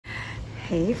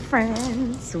Hey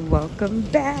friends, welcome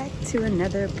back to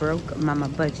another Broke Mama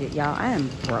Budget. Y'all, I am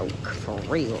broke for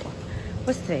real.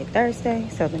 What's today? Thursday?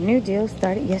 So the new deal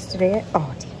started yesterday at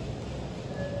Aldi.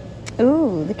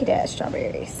 Ooh, look at that,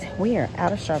 strawberries. We are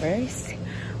out of strawberries.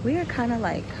 We are kind of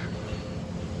like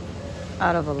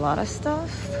out of a lot of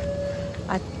stuff.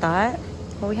 I thought,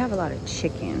 well, we have a lot of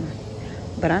chicken,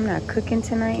 but I'm not cooking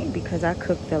tonight because I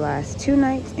cooked the last 2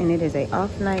 nights and it is a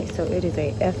off night, so it is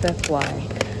a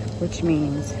FFY, which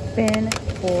means fend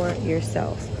for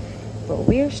yourself. But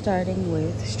we are starting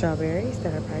with strawberries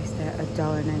that are priced at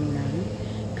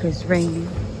 $1.99 because Rainy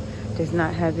does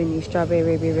not have any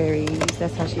strawberry berries.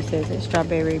 That's how she says it,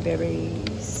 strawberry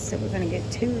berries. So we're gonna get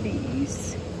 2 of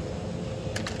these.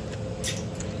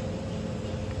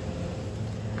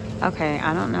 Okay,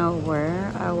 I don't know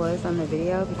where I was on the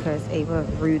video because Ava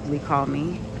rudely called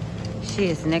me. She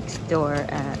is next door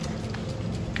at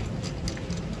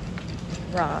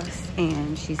Ross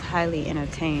and she's highly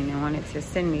entertained and wanted to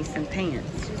send me some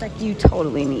pants. She's like, you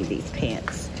totally need these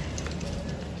pants.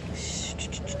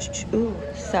 Ooh,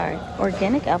 sorry.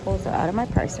 Organic apples are out of my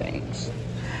price range.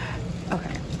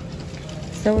 Okay,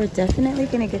 so we're definitely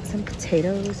gonna get some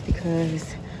potatoes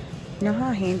because you know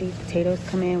how handy potatoes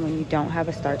come in when you don't have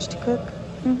a starch to cook?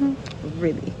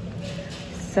 Really.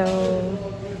 So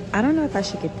I don't know if I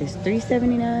should get this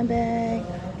 $3.79 bag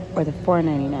or the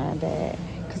 $4.99 bag.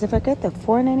 Because if I get the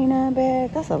 $4.99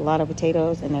 bag, that's a lot of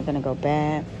potatoes and they're gonna go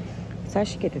bad. So I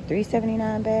should get the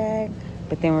 $3.79 bag,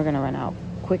 but then we're gonna run out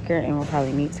quicker and we'll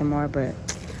probably need some more. But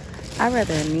I'd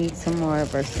rather need some more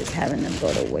versus having them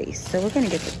go to waste. So we're gonna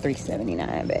get the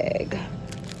 $3.79 bag.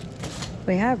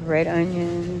 We have red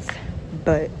onions,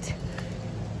 but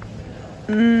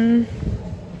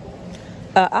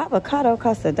avocado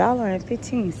costs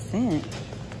 $1.15.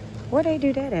 Where they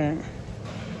do that at?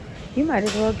 You might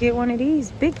as well get one of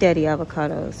these Big Daddy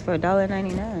avocados for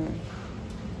 $1.99.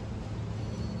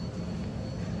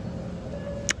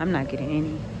 I'm not getting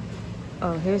any.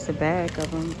 Oh, here's a bag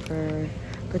of them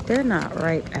but they're not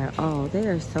ripe at all. They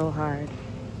are so hard.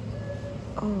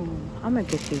 Oh, I'm gonna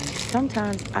get these.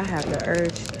 Sometimes I have the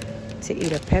urge to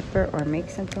eat a pepper or make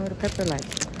something with a pepper. Like,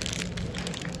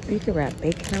 you could wrap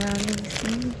bacon around these.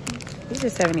 These are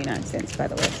 79 cents, by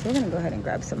the way. So we're gonna go ahead and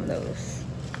grab some of those.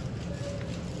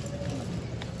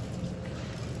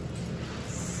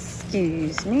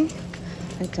 Excuse me.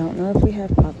 I don't know if we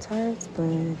have Pop-Tarts,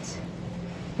 but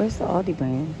where's the Aldi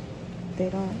brand? They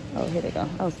don't. Oh, here they go.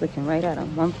 I was looking right at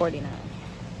them. $1.49.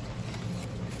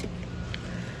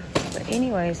 But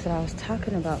anyways, what I was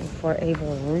talking about before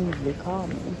Ava rudely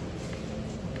called me.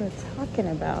 We're talking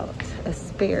about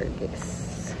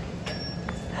asparagus.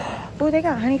 Oh, they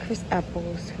got Honeycrisp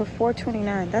apples for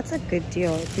 $4.29. That's a good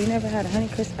deal. If you never had a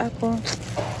Honeycrisp apple,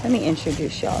 let me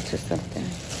introduce y'all to something.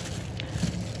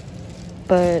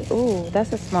 But, ooh,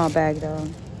 that's a small bag though.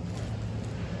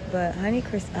 But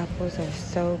Honeycrisp apples are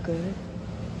so good.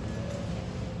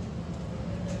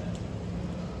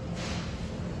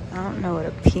 I don't know what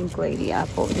a Pink Lady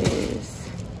apple is.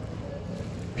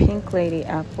 Pink Lady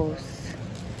apples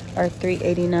are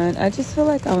 $3.89. I just feel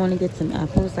like I want to get some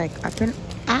apples. Like I'm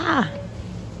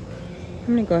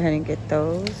gonna go ahead and get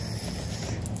those.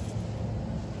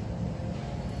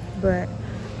 But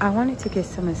I wanted to get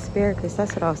some asparagus.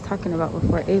 That's what I was talking about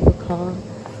before Ava called.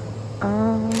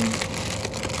 I'm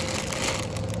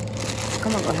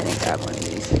gonna go ahead and grab one of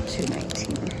these for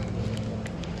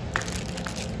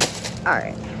 $2.19. All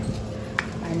right.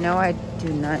 I know I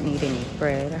do not need any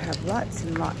bread. I have lots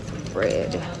and lots of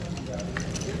bread.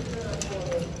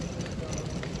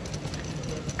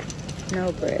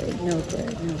 No bread, no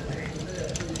bread, no bread.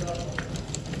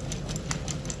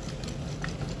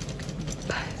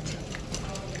 But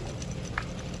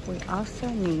we also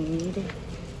need...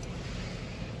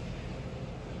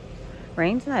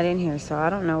 Rain's not in here, so I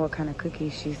don't know what kind of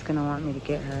cookies she's gonna want me to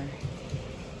get her.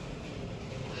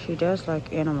 She does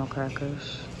like animal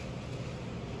crackers.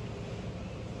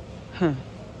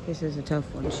 This is a tough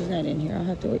one. She's not in here. I'll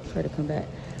have to wait for her to come back.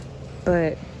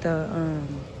 But the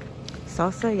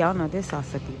salsa, y'all know this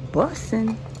salsa be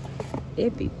bussin'.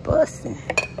 It be bussin'.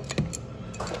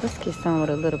 Let's get some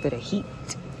with a little bit of heat.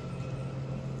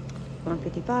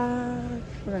 $1.55.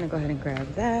 We're gonna go ahead and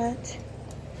grab that.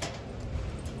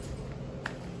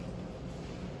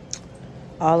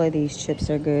 All of these chips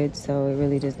are good, so it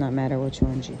really does not matter which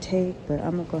ones you take. But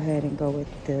I'm gonna go ahead and go with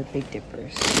the Big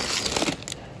Dippers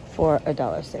for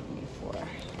 $1.74.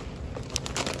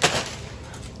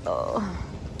 Oh,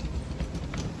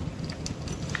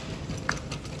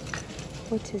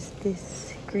 what is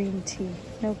this? Green tea?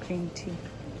 No green tea.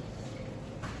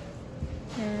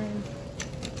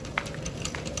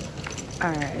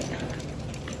 All right.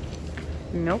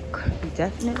 Milk,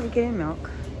 definitely getting milk.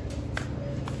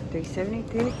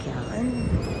 $3.73 a gallon.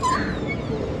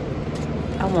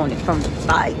 I want it from the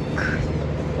bike.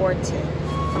 $4.10.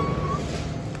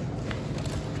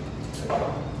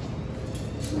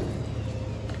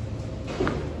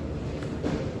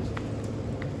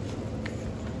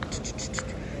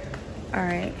 All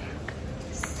right,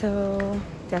 so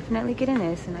definitely getting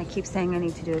this, and I keep saying I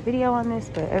need to do a video on this,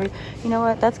 but you know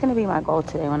what, that's gonna be my goal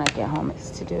today when I get home, is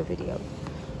to do a video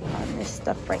on this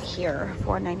stuff right here.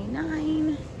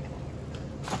 $4.99.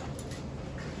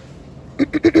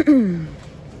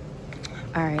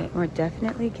 All right, we're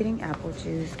definitely getting apple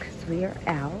juice because we are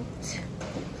out,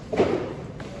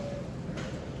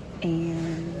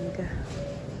 and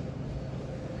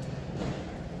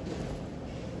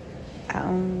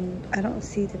I don't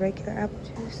see the regular apple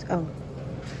juice. Oh,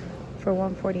 for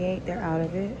 $1.48, they're out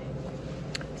of it.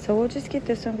 So we'll just get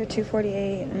this one for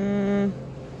 $2.48.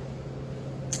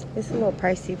 It's a little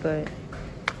pricey, but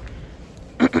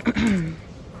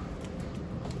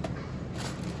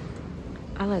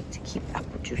I like to keep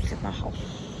apple juice in my house.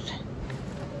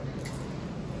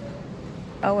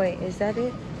 Oh wait, is that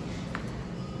it?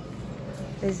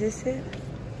 Is this it?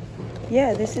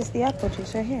 Yeah, this is the apple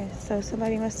juice right here. So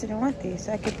somebody must have didn't want these.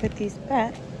 So I could put these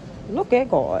back. Look at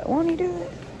God. Won't he do it?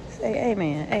 Say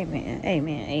amen, amen,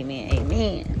 amen, amen,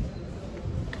 amen.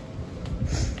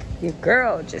 Your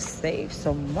girl just saved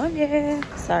some money.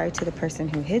 Sorry to the person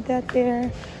who hid that there.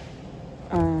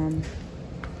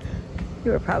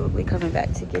 You were probably coming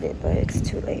back to get it, but it's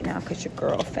too late now because your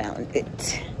girl found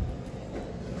it.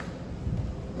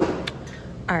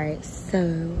 All right, so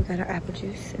we got our apple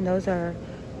juice, and those are,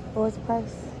 what was the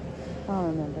price? I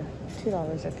don't remember.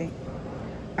 $2, I think.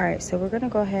 All right, so we're gonna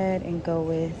go ahead and go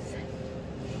with,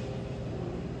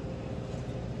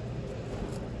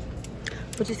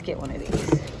 we'll just get one of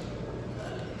these.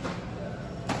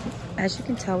 As you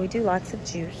can tell, we do lots of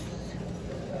juice.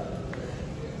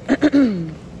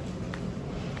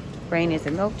 Rain is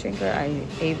a milk drinker.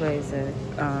 Ava is a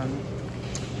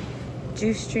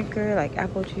juice drinker, like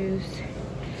apple juice.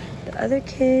 The other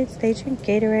kids, they drink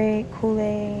Gatorade,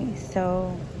 Kool-Aid.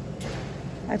 So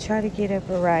I try to get a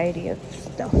variety of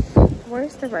stuff.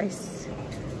 Where's the rice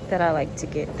that I like to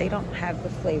get? They don't have the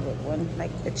flavored one,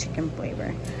 like the chicken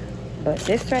flavor. But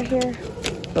this right here,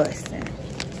 bustin'.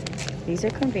 These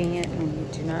are convenient when you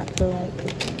do not feel like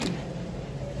cooking.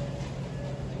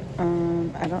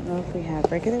 I don't know if we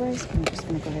have regular rice. I'm just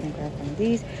gonna go ahead and grab one of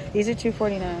these. These are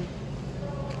 $2.49.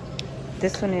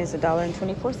 This one is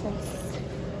 $1.24.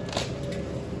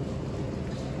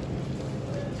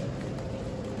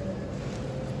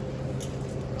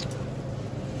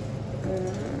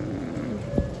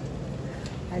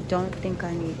 I don't think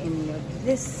I need any of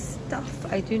this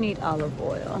stuff. I do need olive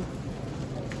oil.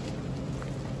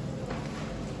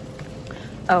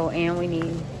 Oh, and we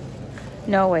need,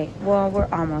 no wait, well, we're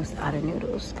almost out of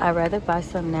noodles. I'd rather buy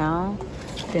some now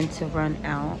than to run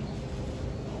out.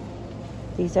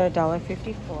 These are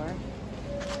 $1.54.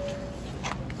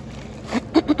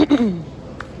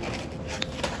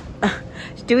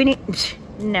 Do we need,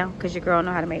 no, because your girl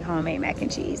know how to make homemade mac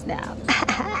and cheese now.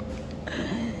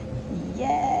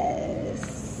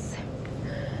 Yes.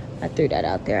 I threw that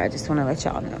out there. I just want to let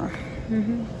y'all know.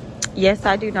 Yes,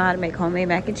 I do know how to make homemade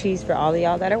mac and cheese. For all of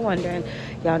y'all that are wondering,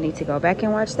 y'all need to go back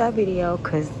and watch that video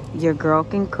because your girl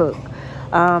can cook.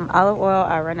 Olive oil,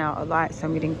 I run out a lot, so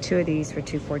I'm getting 2 of these for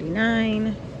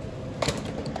 $2.49.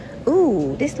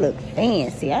 Ooh, this look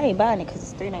fancy. I ain't buying it because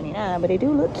it's $3.99, but they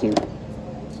do look cute.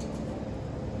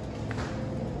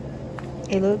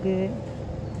 It look good.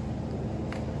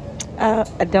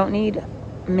 I don't need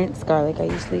minced garlic. I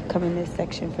usually come in this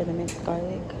section for the minced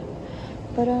garlic.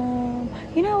 But,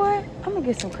 you know what? I'm going to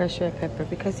get some crushed red pepper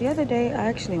because the other day I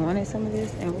actually wanted some of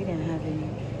this and we didn't have any.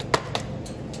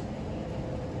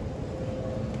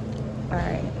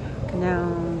 Alright,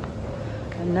 now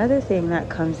another thing that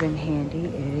comes in handy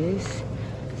is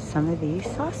some of these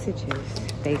sausages.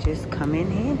 They just come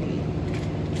in handy.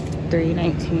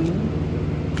 $3.19.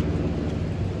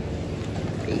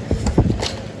 Beef.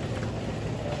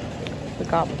 We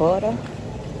got butter.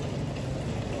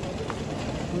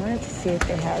 I wanted to see if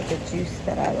they have the juice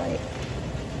that I like.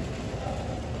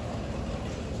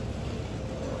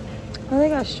 Oh, they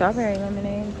got strawberry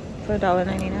lemonade for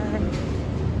 $1.99.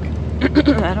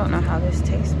 I don't know how this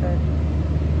tastes, but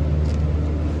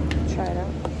try it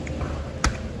out.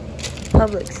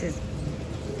 Publix is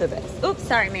the best. Oops,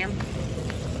 sorry, ma'am.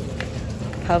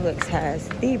 Publix has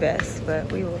the best,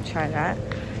 but we will try that.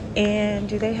 And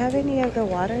do they have any of the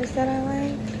waters that I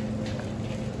like?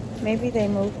 Maybe they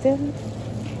moved them.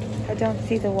 I don't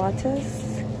see the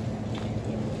waters.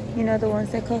 You know, the ones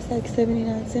that cost like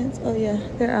 79 cents? Oh yeah,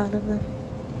 they're out of them.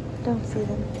 Don't see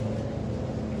them.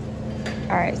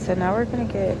 Alright, so now we're gonna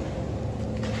get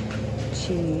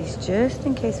cheese just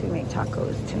in case we make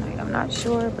tacos tonight. I'm not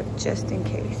sure, but just in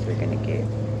case, we're gonna get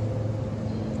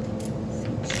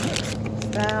some cheese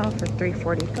style for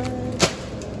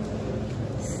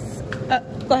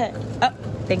 $3.45. Go ahead.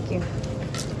 Thank you.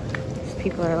 These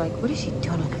people are like, what is she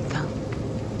doing on the phone?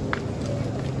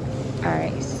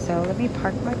 Alright, so let me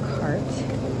park my cart.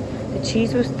 The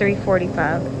cheese was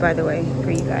 $3.45, by the way,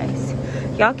 for you guys.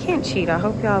 Y'all can't cheat. I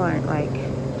hope y'all aren't like...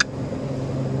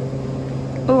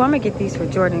 Oh, I'm gonna get these for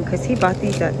Jordan because he bought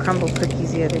these at Crumble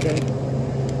Cookies the other day.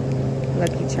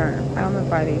 Lucky Charm. I'm gonna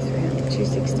buy these for him.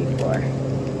 $2.64.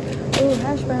 Oh,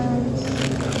 hash browns.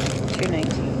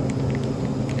 $2.19.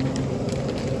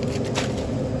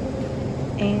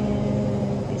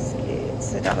 And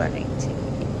biscuits,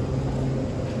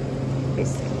 $1.19.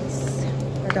 Biscuits,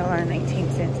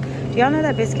 $1.19. Do y'all know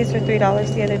that biscuits were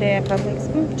 $3 the other day at Publix?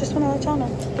 Just want to let y'all know,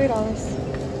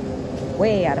 $3.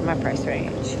 Way out of my price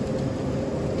range.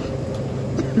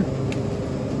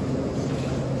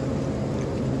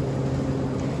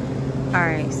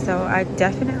 Alright, so I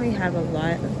definitely have a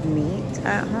lot of meat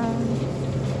at home.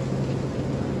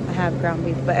 I have ground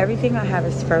beef, but everything I have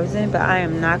is frozen. But I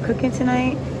am not cooking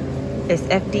tonight. It's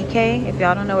FDK. If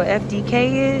y'all don't know what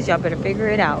FDK is, y'all better figure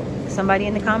it out. Somebody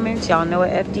in the comments, y'all know what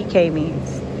FDK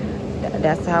means.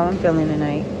 That's how I'm feeling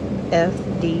tonight.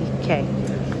 FDK.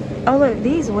 Oh look,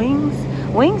 these wings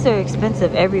are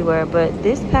expensive everywhere, but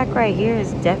this pack right here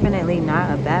is definitely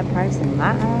not a bad price in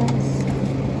my eyes.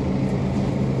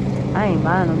 I ain't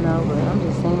buying them though, but I'm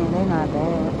just saying they're not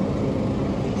bad.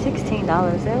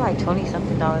 $16. They're like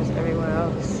 20-something everywhere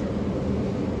else.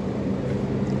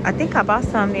 I think I bought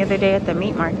some the other day at the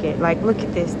meat market. Like, look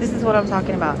at this. This is what I'm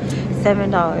talking about.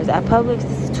 $7. At Publix,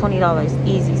 this is $20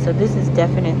 easy. So this is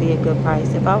definitely a good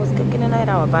price. If I was cooking tonight,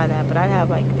 I would buy that. But I'd have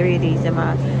like 3 of these in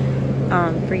my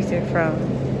freezer from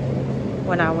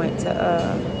when I went to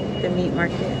the meat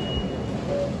market.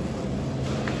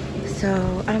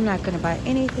 So I'm not going to buy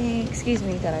anything, excuse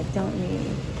me, that I don't need.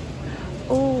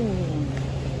 Oh,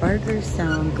 burgers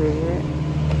sound good.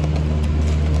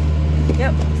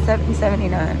 Yep,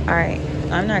 $7.79. All right,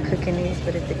 I'm not cooking these,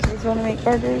 but if the kids want to make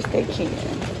burgers, they can.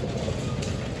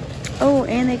 Oh,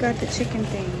 and they got the chicken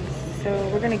things. So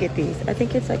we're going to get these. I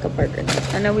think it's like a burger.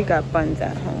 I know we got buns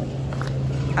at home.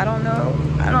 I don't know.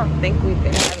 I don't think we've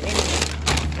been having any.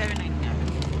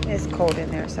 $7.99. It's cold in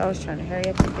there, so I was trying to hurry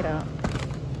up and get out.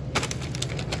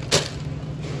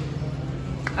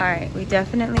 All right, we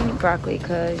definitely need broccoli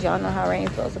because y'all know how Rain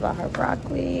feels about her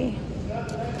broccoli.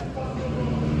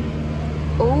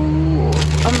 Oh,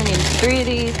 I'm gonna need 3 of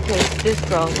these because this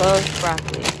girl loves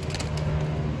broccoli.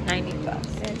 95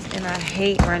 cents, and I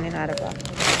hate running out of broccoli.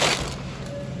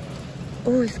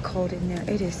 Oh, it's cold in there.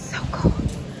 It is so cold.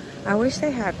 I wish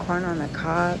they had corn on the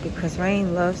cob because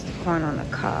Rain loves the corn on the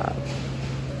cob.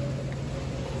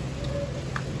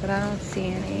 But I don't see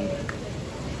any.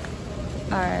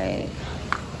 All right.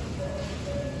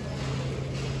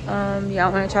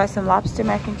 Y'all want to try some lobster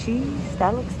mac and cheese?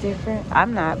 That looks different.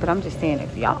 I'm not, but I'm just saying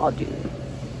if y'all do.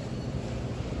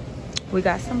 We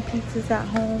got some pizzas at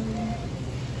home.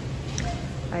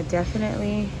 I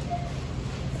definitely...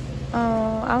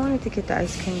 Oh, I wanted to get the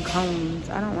ice cream cones.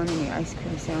 I don't want any ice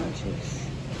cream sandwiches.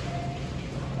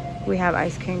 We have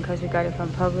ice cream because we got it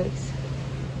from Publix.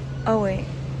 Oh, wait.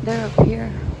 They're up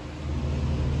here.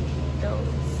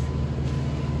 Those.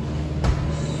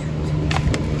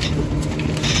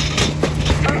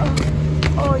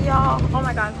 Oh, y'all. Oh,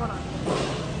 my God. Hold on.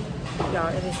 Y'all,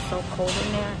 it is so cold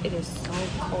in there. It is so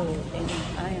cold. And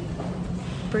I am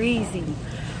freezing.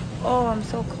 Oh, I'm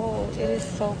so cold. It is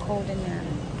so cold in there.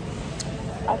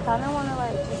 I kind of want to,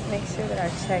 like, just make sure that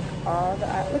I check all the...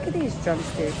 Look at these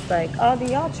drumsticks. Like, Aldi,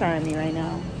 y'all trying me right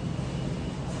now.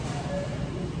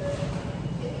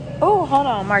 Oh, hold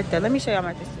on, Martha. Let me show y'all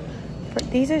Martha's.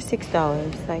 These are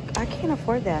 $6. Like, I can't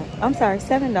afford that. I'm sorry,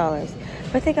 $7.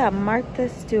 But they got Martha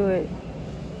Stewart.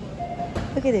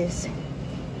 Look at this.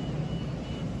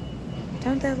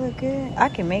 Don't that look good? I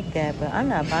can make that, but I'm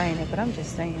not buying it. But I'm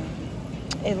just saying.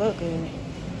 It look good.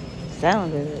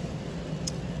 Sound good.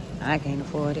 I can't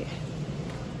afford it.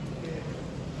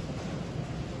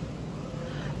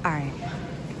 All right.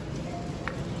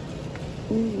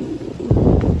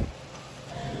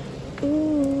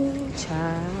 Ooh,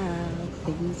 child,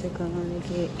 things are gonna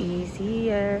get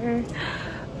easier.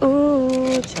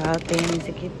 Ooh, child, things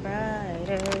will get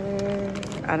brighter.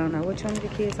 I don't know which one of the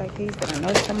kids like these, but I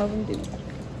know some of them do.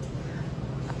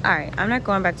 All right, I'm not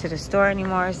going back to the store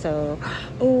anymore, so...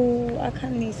 Ooh, I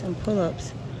kind of need some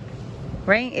pull-ups.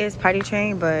 Rain is potty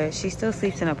trained, but she still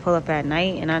sleeps in a pull-up at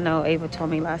night. And I know Ava told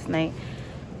me last night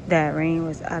that Rain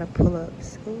was out of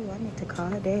pull-ups. Ooh, I need to call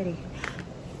her daddy.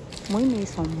 We need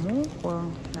some more.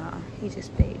 Well, nah, he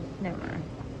just paid. Never mind.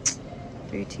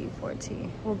 3T, 4T.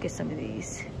 We'll get some of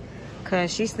these.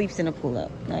 Cause she sleeps in a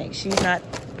pull-up. Like, she's not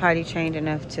potty trained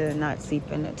enough to not sleep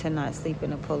in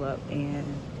a pull-up. And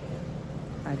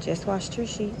I just washed her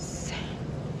sheets.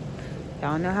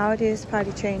 Y'all know how it is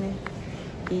potty training.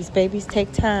 These babies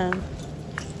take time.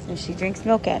 And she drinks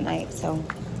milk at night, so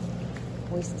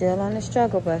we still on the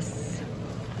struggle bus.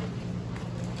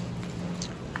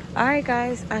 Alright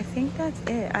guys, I think that's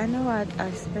it. I know I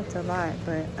spent a lot,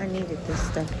 but I needed this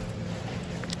stuff.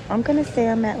 I'm gonna say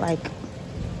I'm at like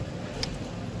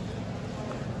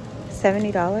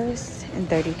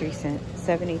 $70.33.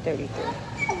 $70.33.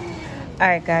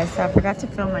 Alright guys, so I forgot to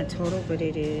film my total, but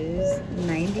it is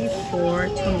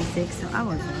 $94.26. So I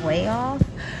was way off.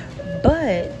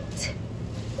 But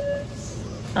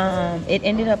it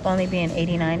ended up only being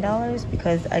 $89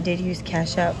 because I did use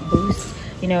Cash App Boost.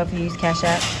 You know, if you use Cash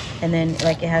App and then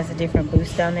like it has a different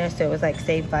boost down there, so it was like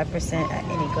save 5% at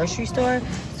any grocery store.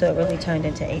 So it really turned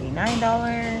into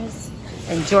 $89.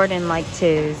 And Jordan liked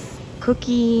his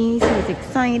cookies. He was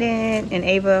excited. And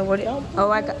Ava, Ava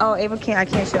I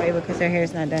can't show Ava because her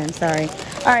hair's not done. Sorry.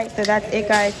 All right, so that's it,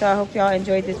 guys. So I hope y'all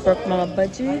enjoyed this Broke Mama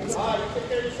budget.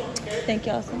 Thank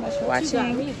y'all so much for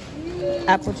watching.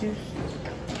 Apple juice.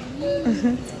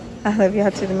 I love y'all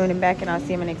to the moon and back, and I'll see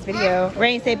you in my next video.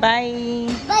 Rain, say bye.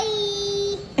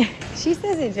 Bye. She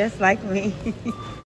says it just like me.